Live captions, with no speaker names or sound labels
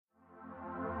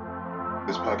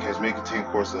This podcast may contain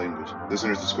coarse language.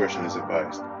 Listener's discretion is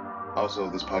advised. Also,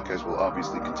 this podcast will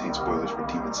obviously contain spoilers for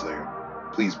Demon Slayer.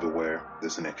 Please beware,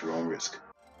 listen at your own risk.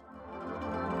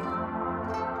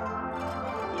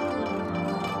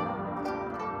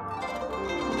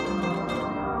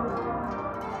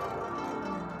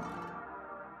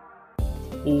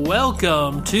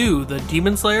 Welcome to the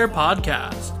Demon Slayer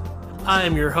podcast. I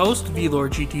am your host,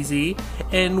 VLordGTZ,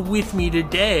 and with me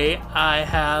today I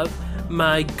have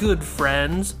my good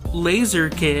friends, Laser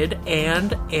Kid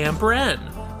and Ambren.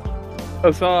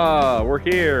 Huzzah! We're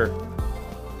here!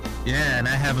 Yeah, and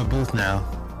I have a booth now.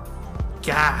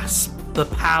 Gasp, the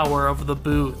power of the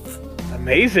booth.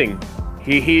 Amazing!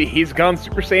 He's gone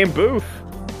Super Saiyan Booth!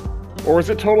 Or is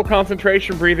it Total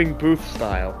Concentration Breathing Booth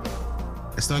style?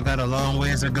 I still got a long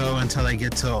ways to go until I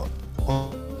get to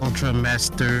Ultra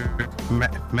Master...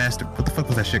 Master... What the fuck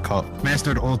was that shit called?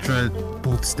 Mastered Ultra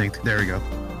Booth State. There we go.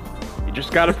 You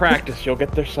just gotta practice, you'll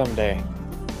get there someday.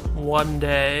 One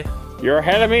day. You're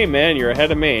ahead of me, man, you're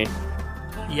ahead of me.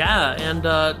 Yeah, and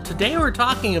today we're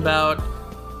talking about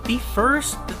the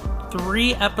first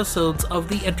 3 episodes of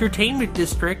the Entertainment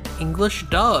District English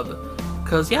dub.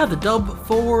 Because, yeah, the dub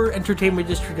for Entertainment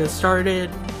District has started,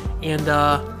 and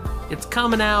it's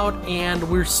coming out, and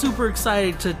we're super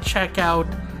excited to check out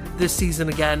this season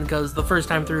again, because the first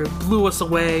time through it blew us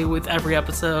away with every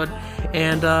episode,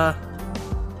 and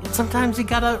sometimes you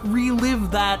gotta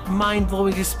relive that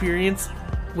mind-blowing experience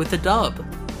with a dub.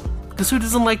 Because who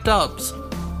doesn't like dubs?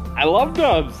 I love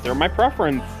dubs, they're my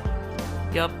preference.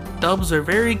 Yep, dubs are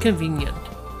very convenient.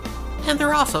 And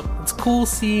they're awesome. It's cool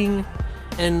seeing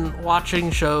and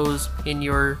watching shows in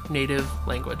your native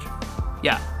language.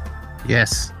 Yeah.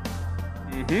 Yes.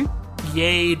 Mm-hmm.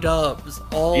 Yay dubs.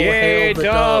 All Yay hail the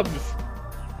dubs! dub.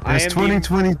 It's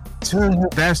 2022, you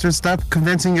bastards. Stop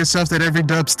convincing yourself that every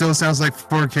dub still sounds like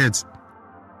for kids.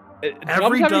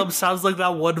 Every dub sounds like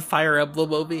that one Fire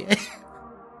Emblem movie.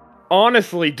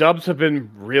 Honestly, dubs have been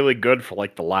really good for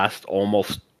like the last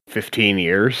almost 15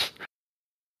 years.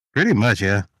 Pretty much,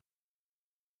 yeah.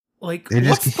 Like, They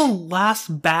just what's the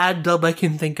last bad dub I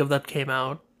can think of that came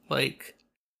out? Like,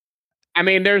 I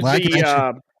mean, there's Well, I can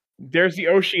actually- there's the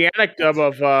Oceanic dub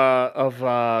of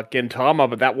Gintama,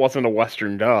 but that wasn't a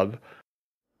Western dub.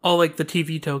 oh, like the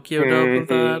TV Tokyo dub of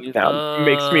that? That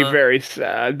makes me very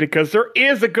sad because there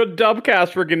is a good dub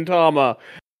cast for Gintama.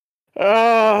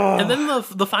 And then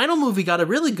the final movie got a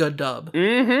really good dub.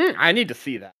 I need to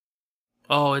see that.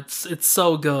 Oh, it's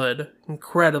so good.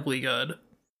 Incredibly good.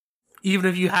 Even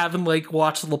if you haven't, like,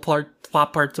 watched the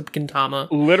plot parts of Gintama.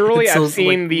 Literally, it's I've so,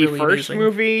 seen like, the really first amazing.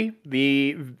 movie,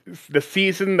 the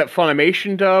season that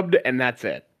Funimation dubbed, and that's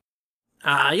it.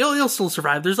 You'll still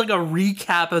survive. There's, like, a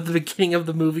recap at the beginning of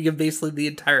the movie of basically the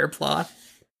entire plot.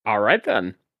 Alright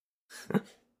then.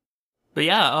 But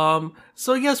yeah,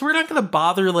 so yes, we're not gonna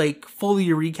bother, like, fully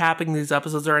recapping these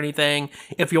episodes or anything.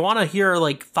 If you want to hear,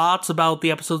 like, thoughts about the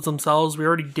episodes themselves, we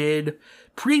already did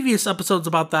previous episodes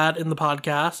about that in the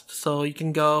podcast, so you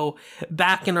can go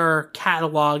back in our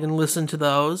catalog and listen to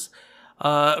those.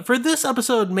 For this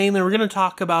episode, mainly, we're gonna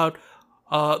talk about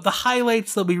the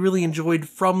highlights that we really enjoyed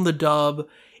from the dub,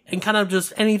 and kind of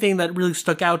just anything that really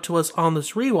stuck out to us on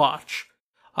this rewatch.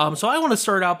 So I want to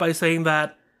start out by saying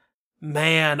that,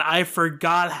 man, I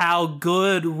forgot how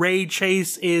good Ray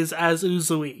Chase is as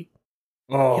Uzui.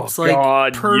 Oh, It's like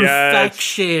God,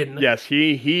 perfection. Yes,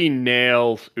 he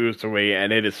nails Uzui,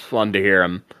 and it is fun to hear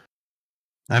him.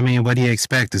 I mean, what do you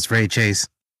expect? It's Ray Chase.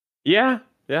 Yeah.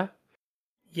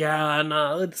 Yeah, and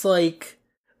it's like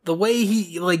the way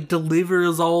he like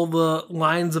delivers all the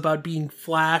lines about being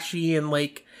flashy and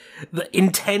like the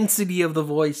intensity of the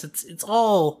voice. It's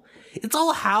all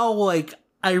how like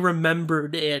I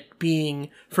remembered it being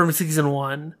from season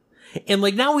 1. And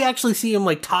like now we actually see him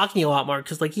like talking a lot more,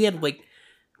 because like he had like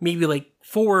maybe like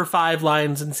 4 or 5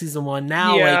 lines in season 1.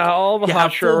 Now Yeah, all the you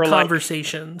have Hashira are full like,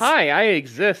 conversations. Hi, I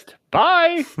exist.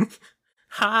 Bye!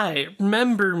 Hi,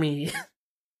 remember me.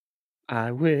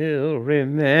 I will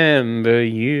remember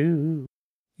you.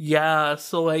 Yeah,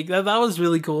 so like that was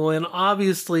really cool, and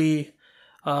obviously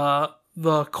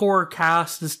the core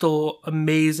cast is still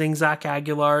amazing. Zach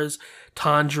Aguilar's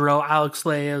Tanjiro, Alex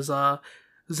Lay as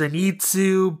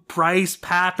Zenitsu, Bryce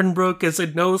Papenbrook as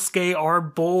Inosuke, our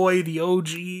boy, the OG.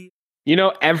 You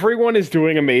know, everyone is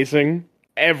doing amazing.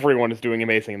 Everyone is doing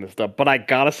amazing in this stuff, but I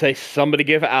gotta say, somebody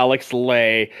give Alex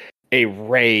Lay a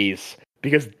raise.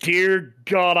 Because, dear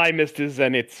God, I missed his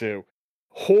Zenitsu.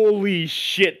 Holy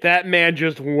shit, that man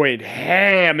just went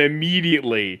ham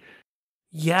immediately.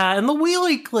 Yeah, and the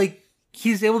way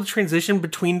he's able to transition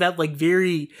between that like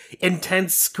very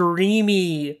intense,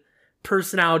 screamy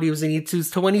personality of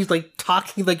Zenitsu's to when he's like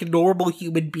talking like a normal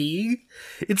human being.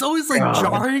 It's always like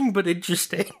jarring but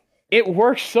interesting. It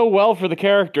works so well for the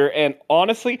character, and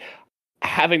honestly,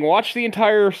 having watched the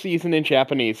entire season in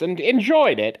Japanese and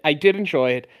enjoyed it, I did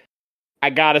enjoy it. I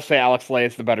gotta say Alex Lay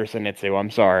is the better Zenitsu,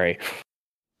 I'm sorry.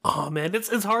 Oh man,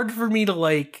 it's hard for me to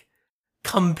like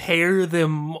compare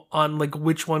them on like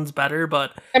which one's better,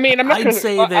 but I mean, I'd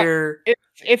say they're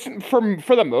it's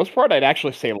for the most part, I'd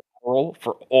actually say Laurel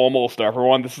for almost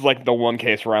everyone. This is like the one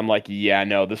case where I'm like, yeah,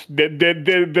 no,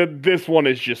 this one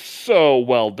is just so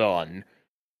well done.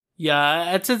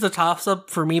 Yeah, it's a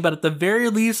toss-up for me, but at the very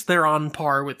least, they're on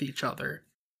par with each other.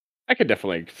 I could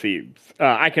definitely see.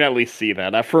 I can at least see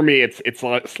that. For me, it's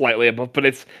slightly above, but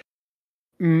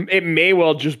it may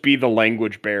well just be the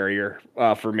language barrier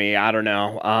for me. I don't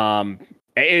know. And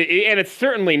it's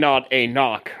certainly not a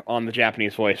knock on the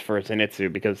Japanese voice for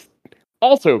Zenitsu, because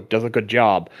also does a good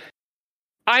job.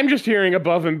 I'm just hearing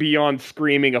above and beyond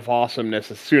screaming of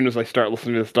awesomeness as soon as I start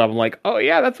listening to this stuff. I'm like, oh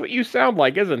yeah, that's what you sound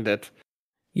like, isn't it?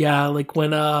 Yeah, like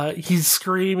when he's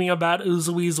screaming about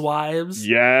Uzui's wives.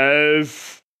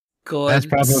 Yes. Good. That's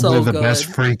probably so the good.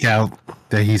 best freak out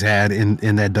that he's had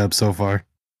in that dub so far.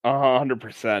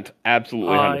 100%.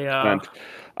 Absolutely 100%.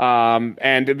 Yeah.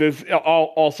 And this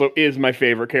also is my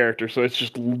favorite character, so it's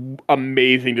just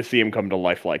amazing to see him come to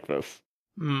life like this.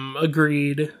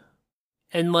 Agreed.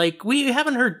 And like, we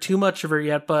haven't heard too much of her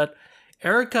yet, but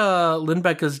Erika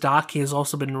Lindbeck as Daki has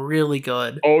also been really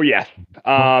good. Oh, yes.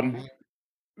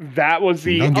 That was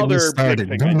the other big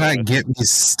thing. Do not get me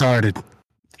started.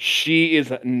 She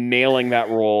is nailing that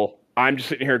role. I'm just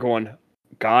sitting here going,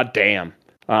 God damn.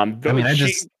 I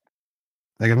just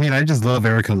love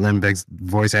Erika Lindbeck's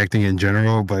voice acting in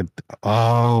general, but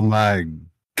oh my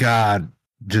god,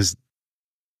 just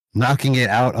knocking it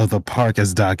out of the park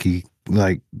as Daki.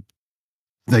 Like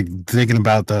thinking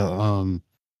about the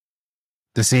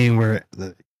scene where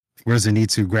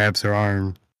Zenitsu grabs her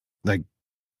arm, like,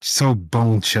 so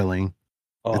bone chilling.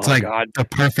 Oh, it's like God. the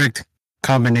perfect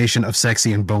combination of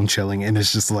sexy and bone chilling, and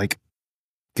it's just like,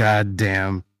 god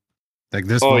damn. Like,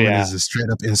 this woman is a straight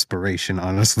up inspiration,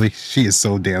 honestly. She is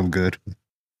so damn good.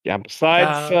 Yeah,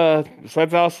 besides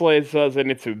Alex Lay's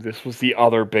Zenitsu, this was the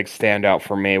other big standout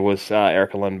for me, was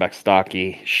Erika Lindbeck's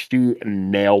Daki. She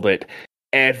nailed it.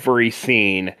 Every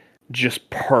scene just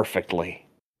perfectly.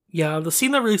 Yeah, the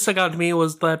scene that really stuck out to me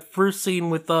was that first scene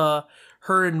with her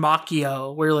and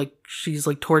Makio, where like she's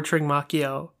like torturing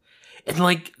Makio, and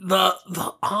like the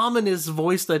ominous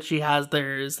voice that she has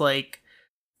there is like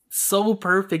so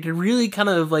perfect. It really kind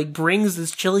of like brings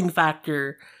this chilling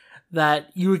factor that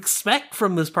you expect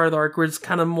from this part of the arc, where it's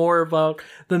kind of more about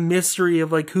the mystery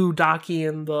of like who Daki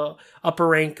and the upper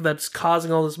rank that's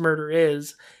causing all this murder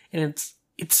is, and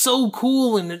it's so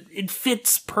cool and it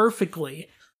fits perfectly.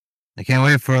 I can't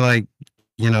wait for, like,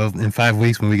 in 5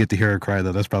 weeks when we get to hear her cry,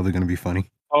 though. That's probably going to be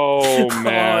funny. Oh,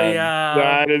 man. Oh, yeah.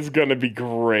 That is going to be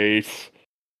great.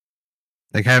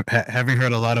 Like, having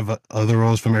heard a lot of other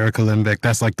roles from Erika Lindbeck,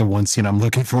 that's, like, the one scene I'm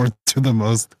looking forward to the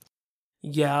most.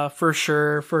 Yeah, for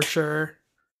sure.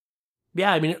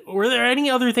 Yeah, I mean, were there any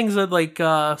other things that, like,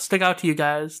 stick out to you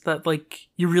guys that, like,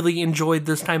 you really enjoyed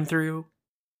this time through?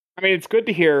 I mean, it's good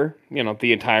to hear,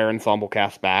 the entire ensemble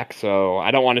cast back, so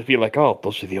I don't want it to be like, oh,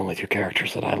 those are the only two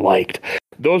characters that I liked.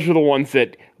 Those are the ones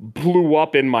that blew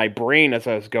up in my brain as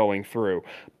I was going through.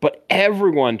 But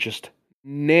everyone just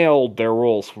nailed their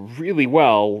roles really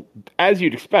well, as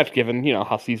you'd expect, given,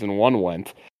 how season 1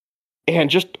 went. And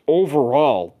just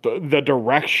overall, the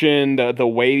direction, the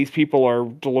way these people are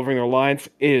delivering their lines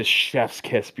is chef's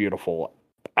kiss beautiful.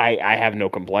 I have no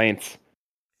complaints.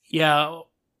 Yeah.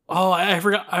 Oh, I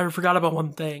forgot about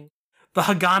one thing. The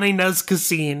Hagane Nezuka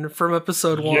scene from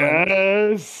episode 1.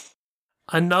 Yes!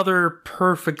 Another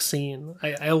perfect scene.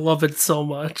 I love it so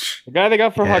much. The guy they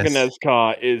got for Yes. Hagane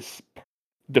Nezuka is,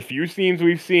 the few scenes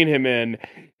we've seen him in,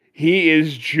 he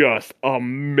is just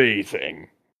amazing.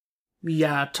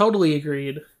 Yeah, totally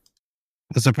agreed.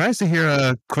 I was surprised to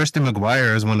hear Kristen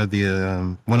McGuire as one of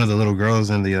the little girls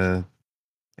in the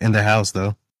house,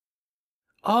 though.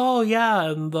 Oh, yeah,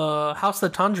 and the house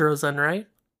that Tanjiro's in, right?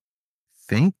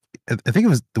 I think it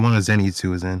was the one that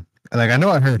Zenitsu was in. Like, I know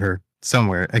I heard her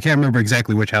somewhere. I can't remember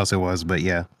exactly which house it was, but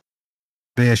yeah.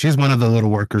 But yeah, she's one of the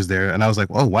little workers there, and I was like,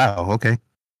 oh, wow, okay.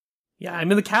 Yeah, I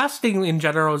mean, the casting in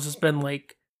general has just been,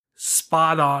 like,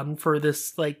 spot on for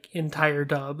this, like, entire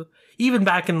dub. Even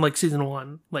back in, like, season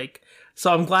 1. Like,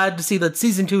 so I'm glad to see that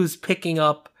season 2 is picking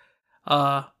up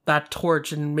that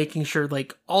torch and making sure,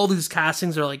 like, all these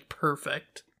castings are, like,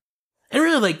 perfect. And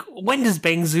really, like, when does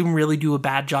Bang Zoom really do a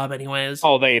bad job anyways?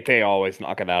 Oh, they always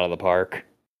knock it out of the park.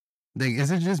 Like,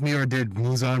 is it just me or did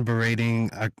Muzan berating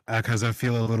Akaza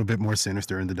feel a little bit more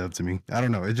sinister in the dub to me? I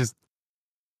don't know. It just,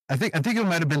 I think it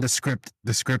might have been the script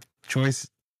choice,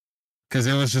 because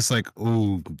it was just like,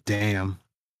 oh damn,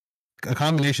 a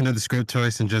combination of the script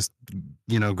choice and just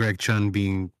Greg Chun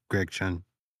being Greg Chun.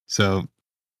 So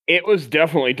it was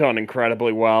definitely done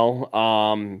incredibly well.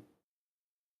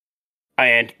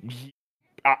 And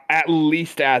at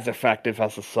least as effective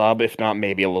as a sub, if not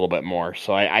maybe a little bit more.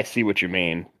 So I see what you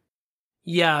mean.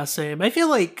 Yeah, same. I feel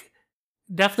like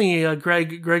definitely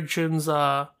Greg Chun's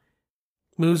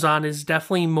Muzan is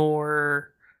definitely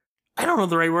more. I don't know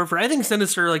the right word for it. I think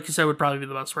sinister, like you said, would probably be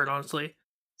the best word, honestly.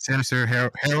 Sinister,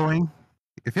 harrowing.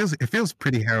 It feels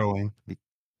pretty harrowing.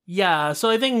 Yeah, so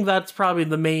I think that's probably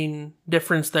the main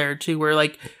difference there too. Where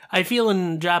like I feel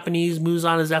in Japanese,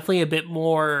 Muzan is definitely a bit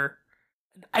more.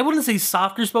 I wouldn't say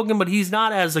softer spoken, but he's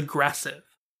not as aggressive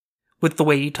with the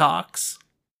way he talks.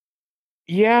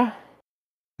 Yeah.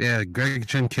 Yeah, Greg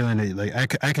Chun killing it. Like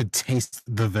I could taste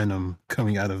the venom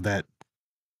coming out of that.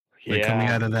 Like coming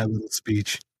out of that little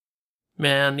speech.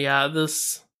 Man, yeah,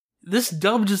 this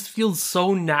dub just feels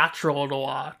so natural to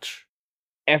watch.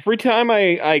 Every time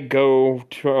I go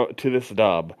to this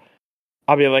dub,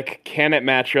 I'll be like, can it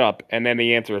match up? And then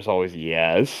the answer is always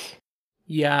yes.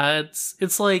 Yeah,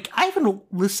 it's like I haven't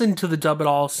listened to the dub at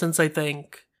all since I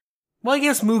think. Well, I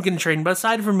guess Mugen Train, but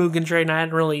aside from Mugen Train, I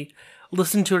hadn't really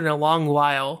listened to it in a long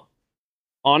while.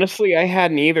 Honestly, I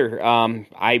hadn't either.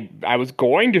 I was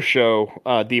going to show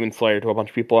Demon Slayer to a bunch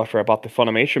of people after I bought the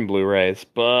Funimation Blu-rays,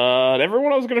 but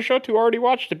everyone I was going to show it to already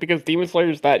watched it because Demon Slayer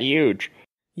is that huge.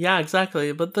 Yeah,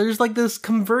 exactly. But there's like this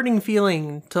converting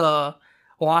feeling to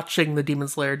watching the Demon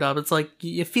Slayer dub. It's like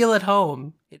you feel at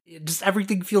home. It just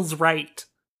everything feels right.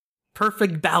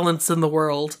 Perfect balance in the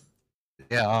world.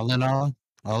 Yeah, all in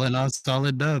all,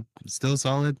 solid dub. Still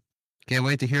solid. Can't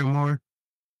wait to hear more.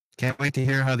 Can't wait to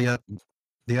hear how the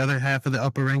other half of the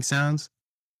upper rank sounds.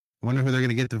 Wonder who they're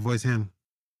gonna get to voice him.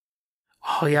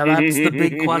 Oh yeah, that's the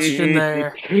big question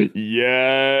there.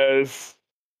 Yes,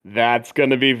 that's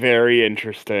gonna be very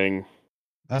interesting.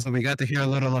 Also, we got to hear a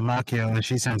little of Makio, and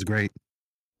she sounds great.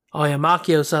 Oh yeah,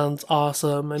 Makio sounds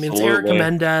awesome. I mean, Absolutely. it's Erica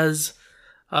Mendez.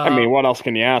 I mean, what else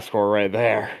can you ask for right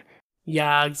there?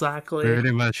 Yeah, exactly.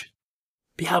 Pretty much.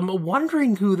 Yeah, I'm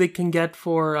wondering who they can get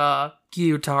for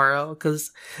Gyutaro,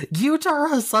 because Gyutaro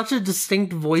has such a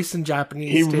distinct voice in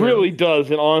Japanese. He too. really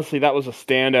does, and honestly, that was a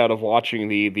standout of watching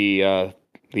the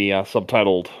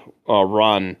subtitled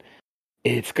run.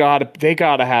 They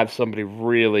gotta have somebody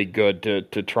really good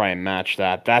to try and match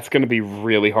that. That's gonna be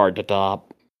really hard to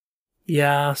top.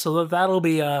 Yeah, so that'll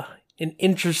be an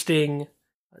interesting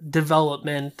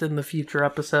development in the future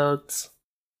episodes.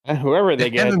 And whoever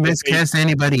they get, haven't miscast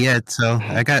anybody yet, so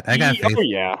I got faith. Oh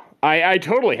yeah, I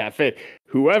totally have faith.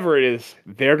 Whoever it is,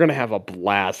 they're gonna have a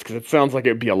blast because it sounds like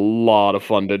it'd be a lot of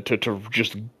fun to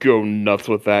just go nuts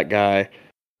with that guy.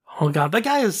 Oh god, that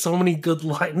guy has so many good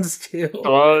lines too.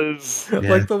 Does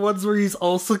like the ones where he's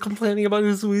also complaining about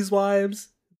Uzui's wives.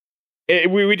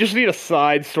 We just need a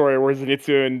side story where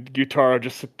Zenitsu and Gyutaro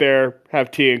just sit there,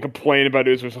 have tea, and complain about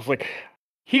Uzui. So it's like,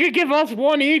 he could give us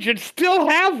one each and still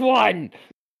have one!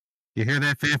 You hear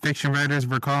that, fanfiction writers?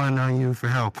 We're calling on you for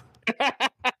help.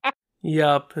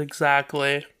 Yup,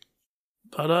 exactly.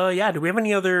 But yeah, do we have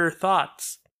any other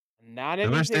thoughts? Not I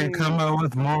anything. wish they'd come out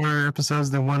with more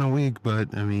episodes than one a week,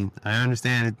 but I mean, I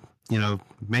understand it.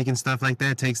 Making stuff like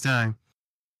that takes time.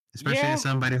 Especially as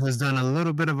somebody who's done a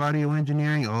little bit of audio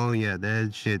engineering. Oh yeah,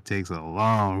 that shit takes a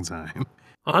long time.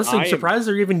 Honestly, I'm surprised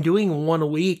they're even doing one a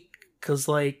week, because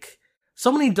like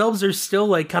so many dubs are still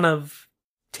like kind of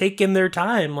taking their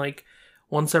time, like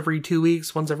once every 2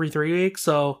 weeks, once every 3 weeks.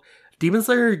 So Demon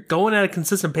Slayer going at a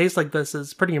consistent pace like this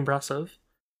is pretty impressive.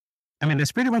 I mean,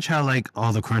 that's pretty much how like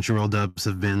all the Crunchyroll dubs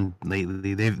have been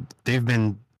lately. They've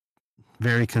been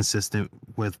very consistent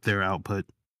with their output.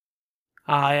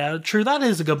 Yeah, true. That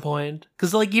is a good point.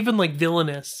 Because like even like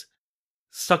Villainous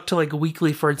stuck to like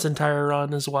weekly for its entire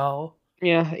run as well.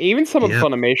 Yeah, even some of the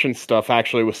Funimation stuff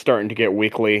actually was starting to get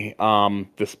weekly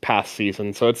this past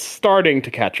season, so it's starting to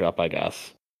catch up, I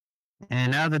guess.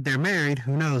 And now that they're married,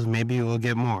 who knows? Maybe we'll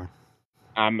get more.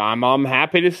 I'm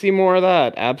happy to see more of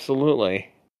that. Absolutely.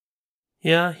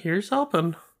 Yeah, here's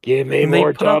hoping. Give me and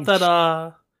more they put dubs. Up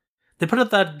that they put up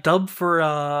that dub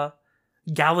for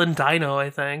Gallon Dino, I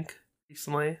think,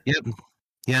 recently. Yep.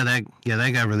 Yeah,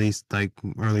 that got released like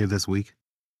earlier this week.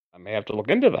 I may have to look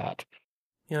into that.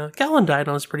 Yeah, Gallon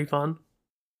Dino is pretty fun.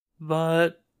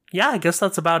 But yeah, I guess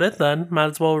that's about it then. Might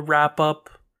as well wrap up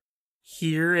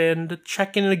here and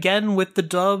check in again with the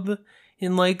dub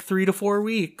in like 3 to 4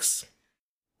 weeks.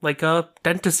 like a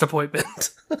dentist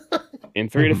appointment. In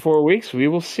 3 to 4 weeks, we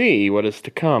will see what is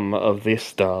to come of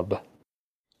this dub.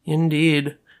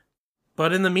 Indeed.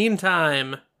 But in the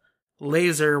meantime,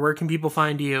 Laser, where can people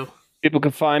find you? People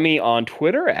can find me on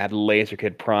Twitter at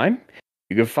LaserKidPrime.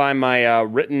 You can find my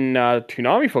written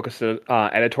Toonami-focused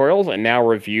editorials and now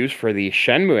reviews for the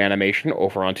Shenmue animation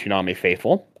over on Toonami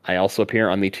Faithful. I also appear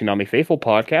on the Toonami Faithful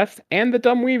podcast and the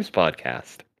Dumb Weaves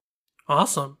podcast.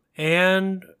 Awesome.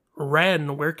 And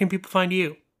Ren, where can people find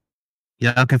you?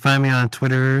 Y'all can find me on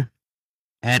Twitter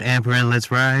at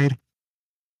Let's Ride.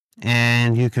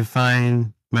 And you can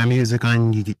find my music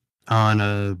on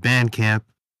Bandcamp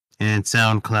and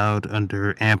SoundCloud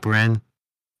under Amperin.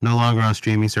 No longer on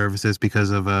streaming services because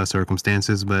of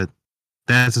circumstances, but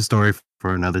that's a story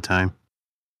for another time.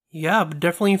 Yeah, but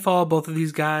definitely follow both of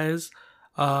these guys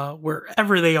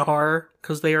wherever they are,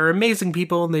 because they are amazing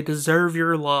people and they deserve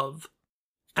your love.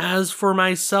 As for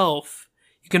myself,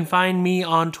 you can find me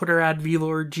on Twitter at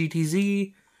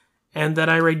VLordGTZ, and then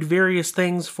I write various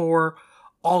things for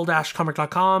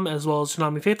all-comic.com as well as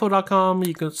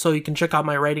ToonamiFaithful.com, so you can check out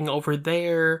my writing over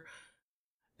there.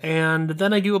 And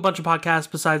then I do a bunch of podcasts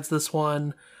besides this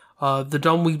one. The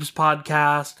Dumb Weebs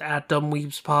podcast at Dumb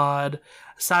Weebs Pod,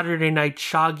 Saturday Night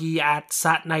Shoggy at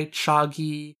Sat Night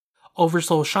Shoggy,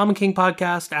 Oversoul Shaman King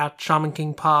podcast at Shaman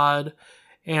King Pod,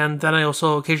 and then I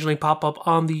also occasionally pop up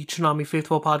on the Toonami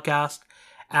Faithful podcast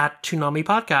at Toonami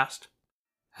Podcast.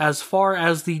 As far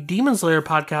as the Demon Slayer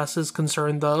podcast is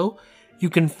concerned, though, you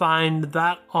can find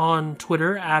that on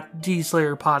Twitter at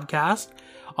DSlayer Podcast,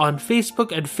 on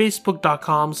Facebook at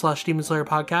facebook.com/Demon Slayer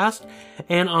Podcast,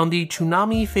 and on the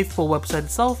Toonami Faithful website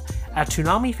itself at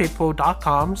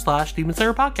toonamifaithful.com/Demon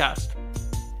Slayer Podcast.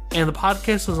 And the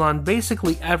podcast is on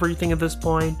basically everything at this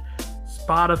point: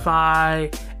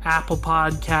 Spotify, Apple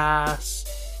Podcasts,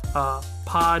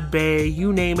 Podbay,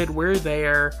 you name it, we're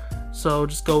there. So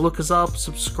just go look us up,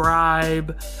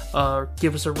 subscribe,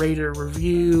 give us a rate or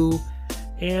review,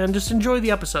 and just enjoy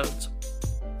the episodes.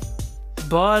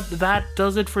 But that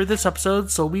does it for this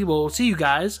episode, so we will see you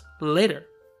guys later.